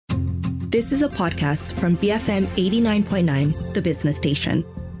This is a podcast from BFM 89.9, the business station.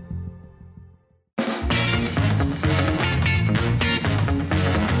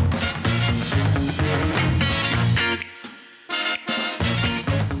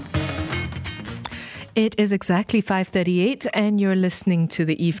 It is exactly 5:38 and you're listening to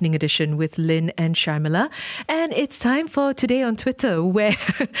the evening edition with Lynn and Sharmila. And it's time for Today on Twitter, where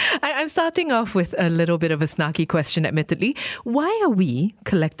I'm starting off with a little bit of a snarky question, admittedly. Why are we,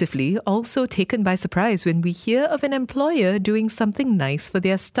 collectively, also taken by surprise when we hear of an employer doing something nice for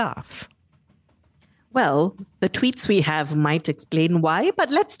their staff? Well, the tweets we have might explain why,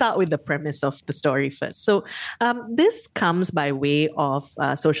 but let's start with the premise of the story first. So this comes by way of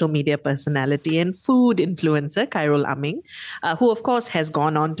social media personality and food influencer Khairul Aming, who of course has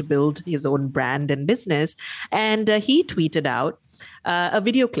gone on to build his own brand and business. And he tweeted out a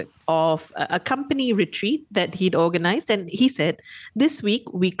video clip of a company retreat that he'd organized. And he said, "This week,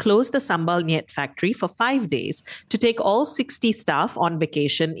 we closed the Sambal Nyet factory for 5 days to take all 60 staff on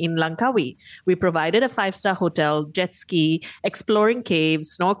vacation in Langkawi. We provided a 5-star hotel, jet ski, exploring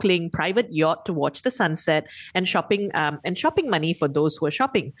caves, snorkeling, private yacht to watch the sunset, and shopping money for those who are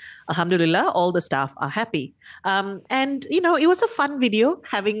shopping. Alhamdulillah, all the staff are happy." And, it was a fun video,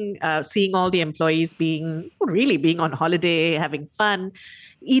 seeing all the employees being on holiday, having fun.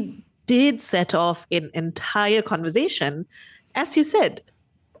 It did set off an entire conversation, as you said,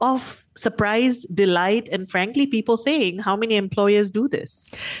 of surprise, delight, and frankly, people saying, how many employers do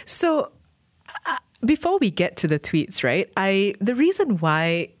this? So before we get to the tweets, right, the reason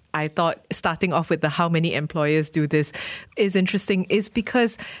why I thought starting off with the how many employers do this is interesting is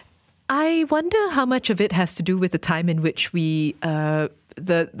because I wonder how much of it has to do with the time in which we,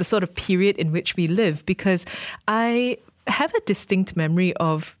 the sort of period in which we live, because I have a distinct memory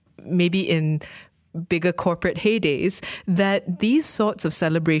of maybe in bigger corporate heydays that these sorts of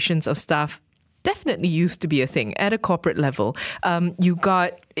celebrations of staff definitely used to be a thing at a corporate level. You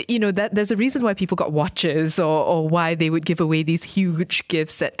got, that there's a reason why people got watches or why they would give away these huge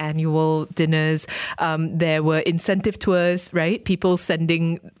gifts at annual dinners. There were incentive tours, right? People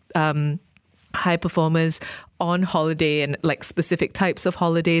sending high performers on holiday and like specific types of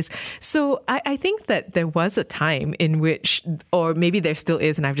holidays. So I think that there was a time in which, or maybe there still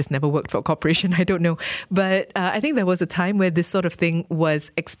is, and I've just never worked for a corporation, I don't know. But I think there was a time where this sort of thing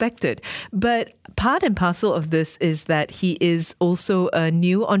was expected. But part and parcel of this is that he is also a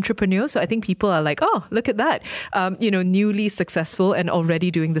new entrepreneur. So I think people are like, oh, look at that, newly successful and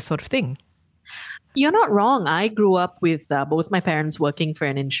already doing this sort of thing. You're not wrong. I grew up with both my parents working for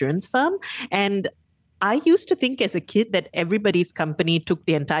an insurance firm. And I used to think as a kid that everybody's company took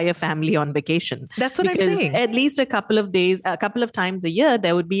the entire family on vacation. That's what I'm saying. At least a couple of times a year,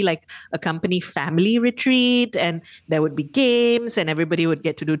 there would be like a company family retreat and there would be games and everybody would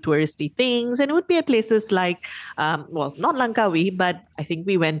get to do touristy things. And it would be at places like, not Langkawi, but I think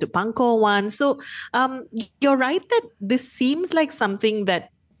we went to Pangkor once. So you're right that this seems like something that,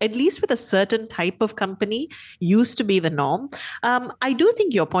 at least with a certain type of company, used to be the norm. I do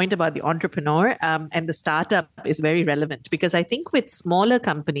think your point about the entrepreneur and the startup is very relevant, because I think with smaller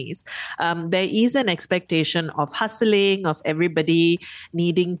companies, there is an expectation of hustling, of everybody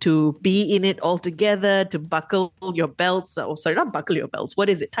needing to be in it all together, to buckle your belts. Not buckle your belts. What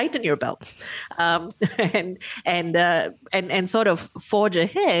is it? Tighten your belts, and sort of forge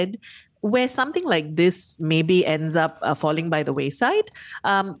ahead, where something like this maybe ends up falling by the wayside.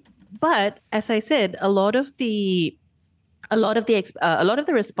 But as I said, a lot of the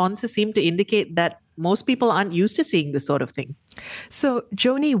responses seem to indicate that most people aren't used to seeing this sort of thing. So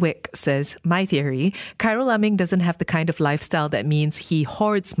Joni Wick says, my theory, Khairul Aming doesn't have the kind of lifestyle that means he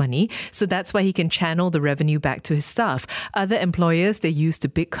hoards money. So that's why he can channel the revenue back to his staff. Other employers, they're used to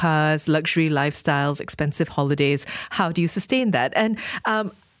big cars, luxury lifestyles, expensive holidays. How do you sustain that? And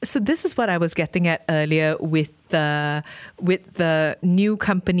so this is what I was getting at earlier with the new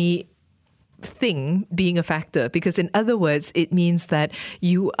company thing being a factor, because in other words, it means that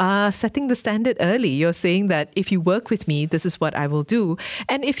you are setting the standard early. You're saying that if you work with me, this is what I will do.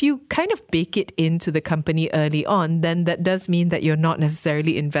 And if you kind of bake it into the company early on, then that does mean that you're not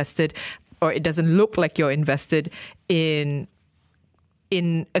necessarily invested, or it doesn't look like you're invested in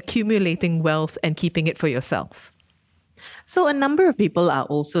accumulating wealth and keeping it for yourself. So a number of people are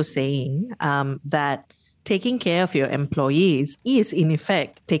also saying that taking care of your employees is, in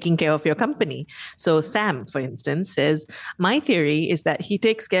effect, taking care of your company. So Sam, for instance, says, my theory is that he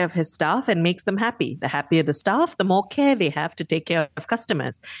takes care of his staff and makes them happy. The happier the staff, the more care they have to take care of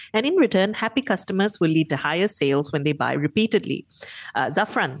customers. And in return, happy customers will lead to higher sales when they buy repeatedly.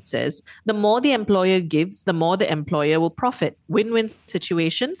 Zafran says, the more the employer gives, the more the employer will profit. Win-win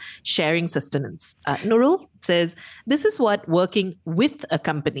situation, sharing sustenance. Nurul says, this is what working with a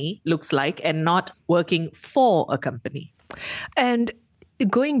company looks like and not working for a company. And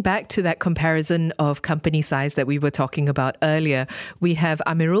going back to that comparison of company size that we were talking about earlier, we have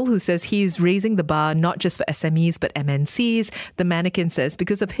Amirul who says he's raising the bar not just for SMEs but MNCs. The mannequin says,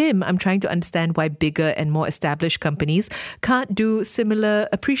 because of him, I'm trying to understand why bigger and more established companies can't do similar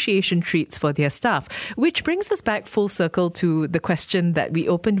appreciation treats for their staff. Which brings us back full circle to the question that we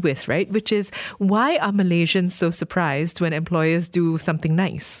opened with, right? Which is, why are Malaysians so surprised when employers do something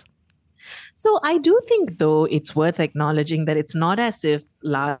nice? So I do think, though, it's worth acknowledging that it's not as if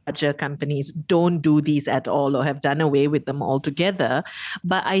larger companies don't do these at all or have done away with them altogether.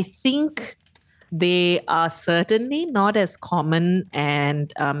 But I think they are certainly not as common.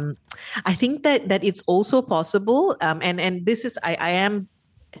 And I think that it's also possible. And this is, I am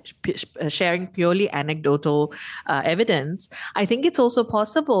sharing purely anecdotal evidence. I think it's also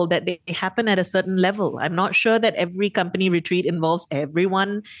possible that they happen at a certain level. I'm not sure that every company retreat involves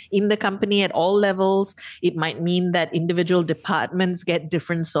everyone in the company at all levels. It might mean that individual departments get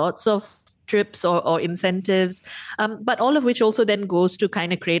different sorts of trips or incentives, but all of which also then goes to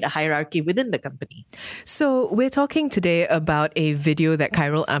kind of create a hierarchy within the company. So we're talking today about a video that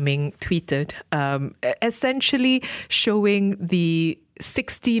Khairul Aming tweeted, essentially showing the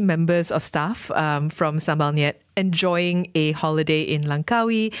 60 members of staff from Sambal Niat enjoying a holiday in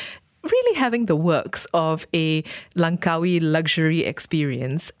Langkawi, really having the works of a Langkawi luxury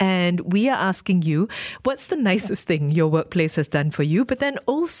experience. And we are asking you, what's the nicest thing your workplace has done for you? But then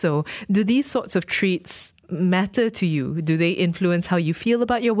also, do these sorts of treats matter to you? Do they influence how you feel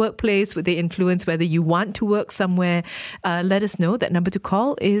about your workplace? Would they influence whether you want to work somewhere? Let us know. That number to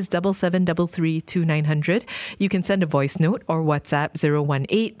call is 77332900. You can send a voice note or WhatsApp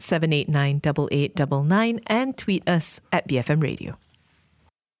 018-789-8899 and tweet us at BFM Radio.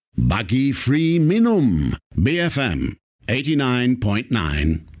 Bagi free minum. BFM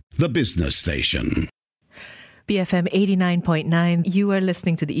 89.9, the business station. BFM 89.9. You are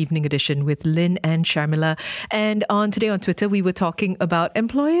listening to the Evening Edition with Lynn and Sharmila. And today on Twitter, we were talking about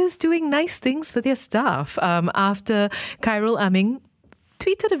employers doing nice things for their staff. After Khairul Aming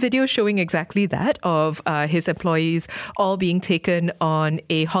tweeted a video showing exactly that, of his employees all being taken on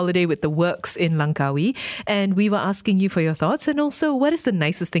a holiday with the works in Langkawi. And we were asking you for your thoughts, and also, what is the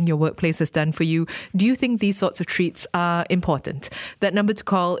nicest thing your workplace has done for you? Do you think these sorts of treats are important? That number to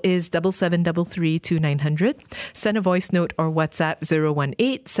call is 77332900. Send a voice note or WhatsApp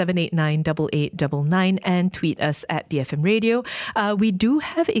 018-789-8899 and tweet us at BFM Radio. We do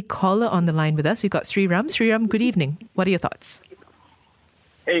have a caller on the line with us. We've got Sriram. Sriram, good evening. What are your thoughts?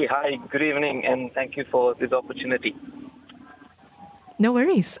 Hey, hi, good evening, and thank you for this opportunity. No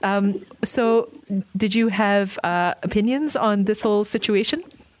worries. So, did you have opinions on this whole situation?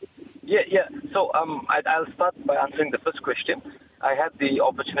 Yeah. So, I'll start by answering the first question. I had the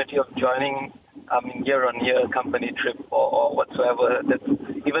opportunity of joining year-on-year company trip or whatsoever, that's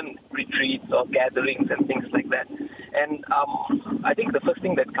even retreats or gatherings and things like that. And I think the first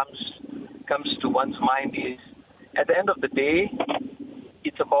thing that comes to one's mind is, at the end of the day,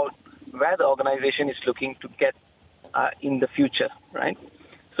 it's about where the organization is looking to get in the future, right?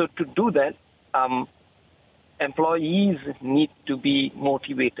 So to do that, employees need to be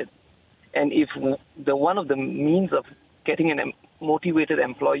motivated. And if one of the means of getting a motivated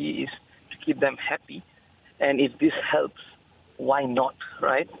employee is to keep them happy, and if this helps, why not,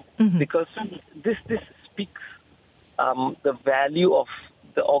 right? Mm-hmm. Because this speaks the value of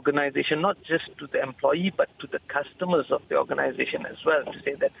the organization, not just to the employee, but to the customers of the organization as well, to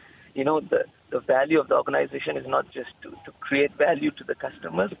say that, the value of the organization is not just to create value to the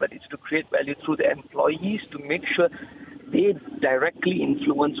customers, but it's to create value through the employees, to make sure they directly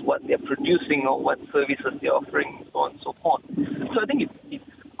influence what they're producing or what services they're offering, and so on and so forth. So I think it's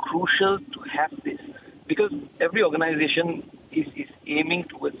crucial to have this, because every organization is aiming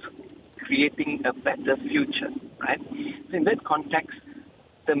towards creating a better future, right? So in that context,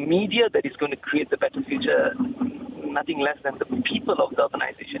 the media that is going to create the better future, nothing less than the people of the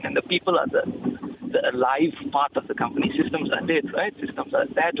organization. And the people are the alive part of the company. Systems are dead, right? Systems are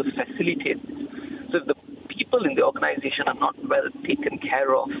there to facilitate this. So if the people in the organization are not well taken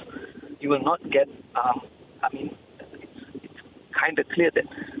care of, you will not get, it's kind of clear that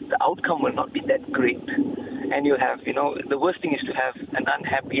the outcome will not be that great. And you have, the worst thing is to have an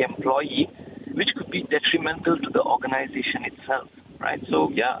unhappy employee, which could be detrimental to the organization itself, right? So,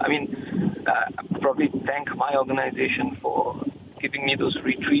 yeah, probably thank my organization for giving me those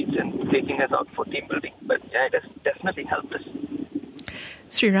retreats and taking us out for team building. But yeah, it has definitely helped us.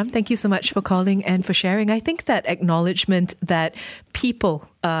 Sriram, thank you so much for calling and for sharing. I think that acknowledgement that people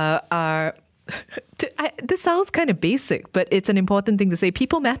are... this sounds kind of basic, but it's an important thing to say.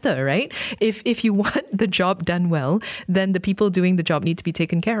 People matter, right? If you want the job done well, then the people doing the job need to be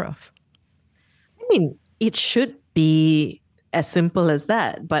taken care of. It should be as simple as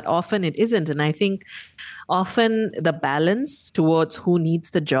that, but often it isn't. And I think often the balance towards who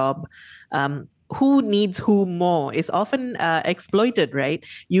needs the job, who needs who more is often exploited, right?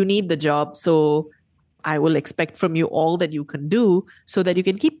 You need the job, so I will expect from you all that you can do so that you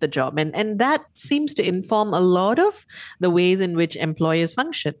can keep the job. And that seems to inform a lot of the ways in which employers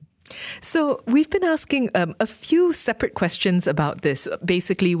function. So we've been asking a few separate questions about this.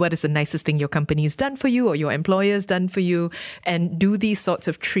 Basically, what is the nicest thing your company's done for you or your employer's done for you? And do these sorts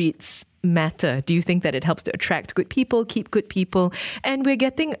of treats matter? Do you think that it helps to attract good people, keep good people? And we're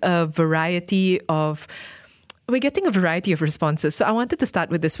getting a variety of responses. So I wanted to start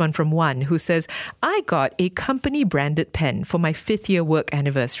with this one from Juan, who says, I got a company branded pen for my 5th year work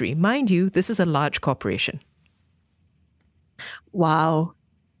anniversary. Mind you, this is a large corporation. Wow.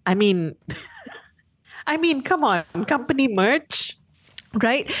 Come on, company merch.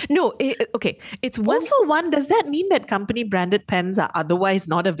 Right? No, okay. It's one. Also, does that mean that company branded pens are otherwise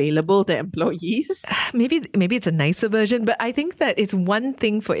not available to employees? Maybe it's a nicer version, but I think that it's one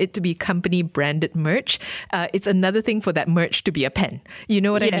thing for it to be company branded merch. It's another thing for that merch to be a pen. You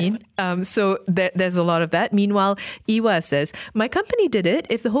know what I mean? So there's a lot of that. Meanwhile, Iwa says, my company did it.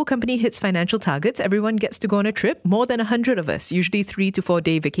 If the whole company hits financial targets, everyone gets to go on a trip. More than 100 of us, usually 3 to 4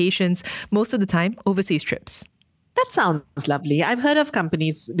 day vacations, most of the time overseas trips. That sounds lovely. I've heard of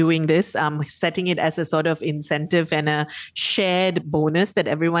companies doing this, setting it as a sort of incentive and a shared bonus that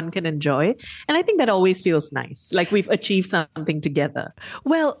everyone can enjoy. And I think that always feels nice, like we've achieved something together.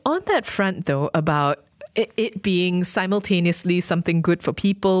 Well, on that front, though, about it being simultaneously something good for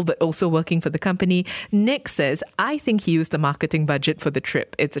people, but also working for the company, Nick says, I think he used the marketing budget for the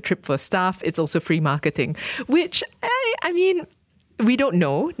trip. It's a trip for staff. It's also free marketing, which, we don't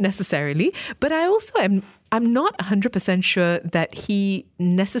know necessarily, but I'm not 100% sure that he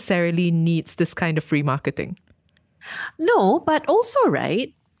necessarily needs this kind of free marketing. No, but also,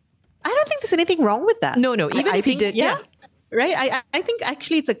 right, I don't think there's anything wrong with that. No, even if he did, yeah. Right. I think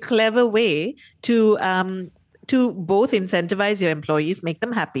actually it's a clever way to both incentivize your employees, make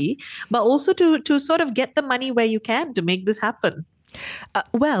them happy, but also to sort of get the money where you can to make this happen.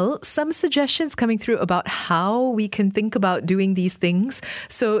 Well, some suggestions coming through about how we can think about doing these things.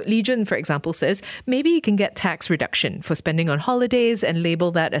 So Legion, for example, says maybe you can get tax reduction for spending on holidays and label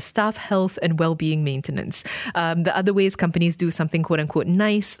that as staff health and well-being maintenance. The other ways companies do something quote-unquote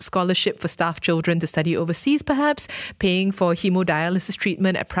nice, scholarship for staff children to study overseas perhaps, paying for hemodialysis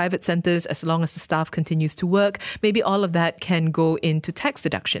treatment at private centres as long as the staff continues to work. Maybe all of that can go into tax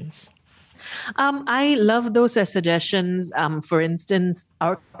deductions. I love those as suggestions. For instance,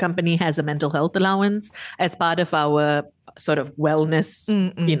 our company has a mental health allowance as part of our sort of wellness,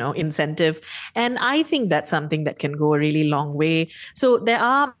 incentive. And I think that's something that can go a really long way. So there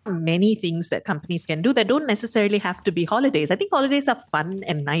are many things that companies can do that don't necessarily have to be holidays. I think holidays are fun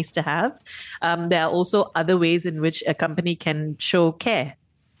and nice to have. There are also other ways in which a company can show care.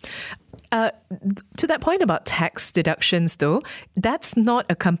 To that point about tax deductions, though, that's not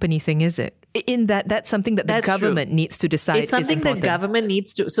a company thing, is it? In that's something that the government needs to decide. It's something that government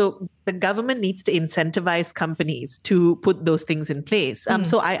needs to. So the government needs to incentivize companies to put those things in place.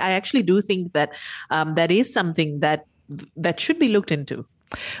 So I actually do think that that is something that should be looked into.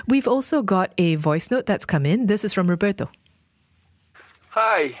 We've also got a voice note that's come in. This is from Roberto.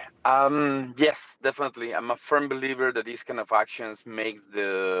 Hi. Yes, definitely. I'm a firm believer that these kind of actions makes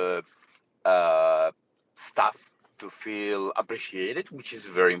the staff to feel appreciated, which is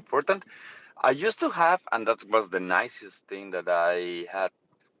very important. I used to have, and that was the nicest thing that I had,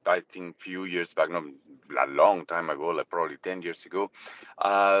 I think, few years back, no, a long time ago, like probably 10 years ago.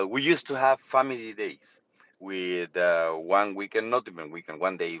 We used to have family days with one weekend, not even weekend,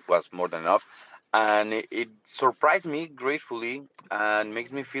 one day was more than enough. And it surprised me gratefully and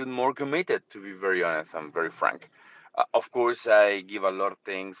makes me feel more committed, to be very honest. I'm very frank. Of course, I give a lot of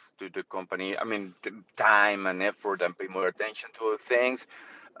things to the company. Time and effort and pay more attention to other things.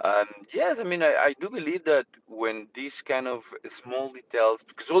 Yes, I do believe that when these kind of small details,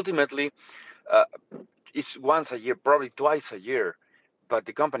 because ultimately it's once a year, probably twice a year, but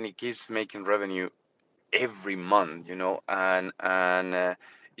the company keeps making revenue every month, and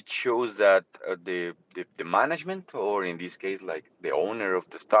it shows that the management, or in this case, like the owner of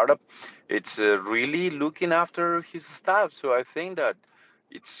the startup, it's really looking after his staff. So I think that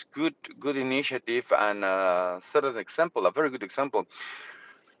it's good initiative, and set an example, a very good example.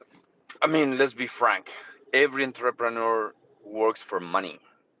 I mean, let's be frank. Every entrepreneur works for money.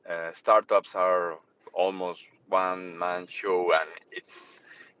 Startups are almost one-man show, and it's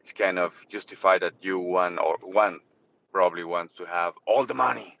kind of justified that one probably wants to have all the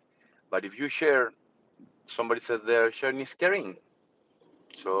money. But if you share, somebody says there, sharing is caring.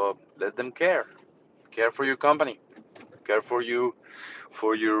 So let them care. Care for your company. Care for you,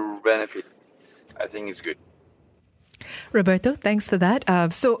 for your benefit. I think it's good. Roberto, thanks for that.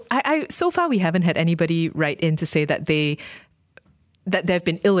 So far we haven't had anybody write in to say that there have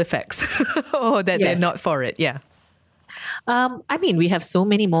been ill effects or that they're not for it. Yeah. I mean, we have so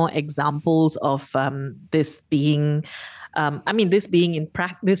many more examples of this being. This being in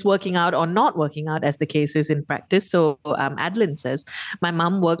practice, working out or not working out, as the case is in practice. So Adeline says, my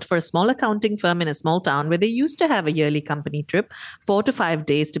mum worked for a small accounting firm in a small town where they used to have a yearly company trip, 4 to 5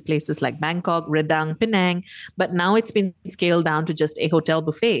 days to places like Bangkok, Redang, Penang. But now it's been scaled down to just a hotel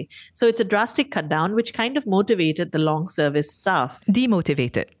buffet. So it's a drastic cut down, which kind of motivated the long service staff.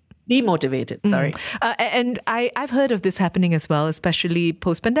 Demotivated, sorry. And I've heard of this happening as well, especially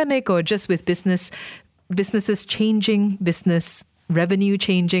post-pandemic or just with businesses changing, business revenue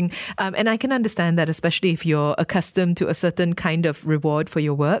changing. And I can understand that, especially if you're accustomed to a certain kind of reward for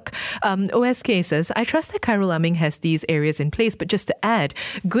your work. OSK says, I trust that Khairul Aming has these areas in place, but just to add,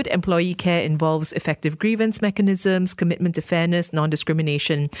 good employee care involves effective grievance mechanisms, commitment to fairness,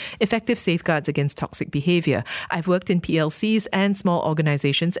 non-discrimination, effective safeguards against toxic behavior. I've worked in PLCs and small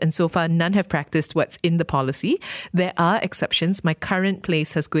organizations, and so far none have practiced what's in the policy. There are exceptions. My current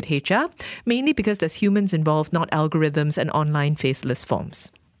place has good HR, mainly because there's humans involved, not algorithms and online faceless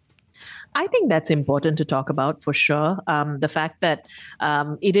forms. I think that's important to talk about for sure. The fact that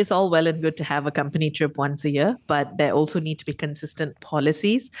it is all well and good to have a company trip once a year, but there also need to be consistent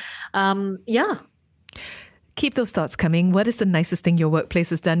policies. Keep those thoughts coming. What is the nicest thing your workplace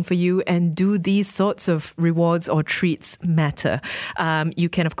has done for you? And do these sorts of rewards or treats matter? You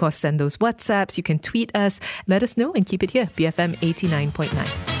can, of course, send those WhatsApps. You can tweet us. Let us know and keep it here. BFM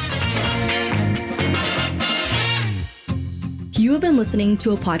 89.9. You have been listening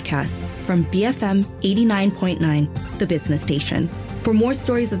to a podcast from BFM 89.9, the business station. For more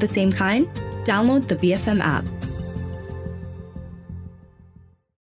stories of the same kind, download the BFM app.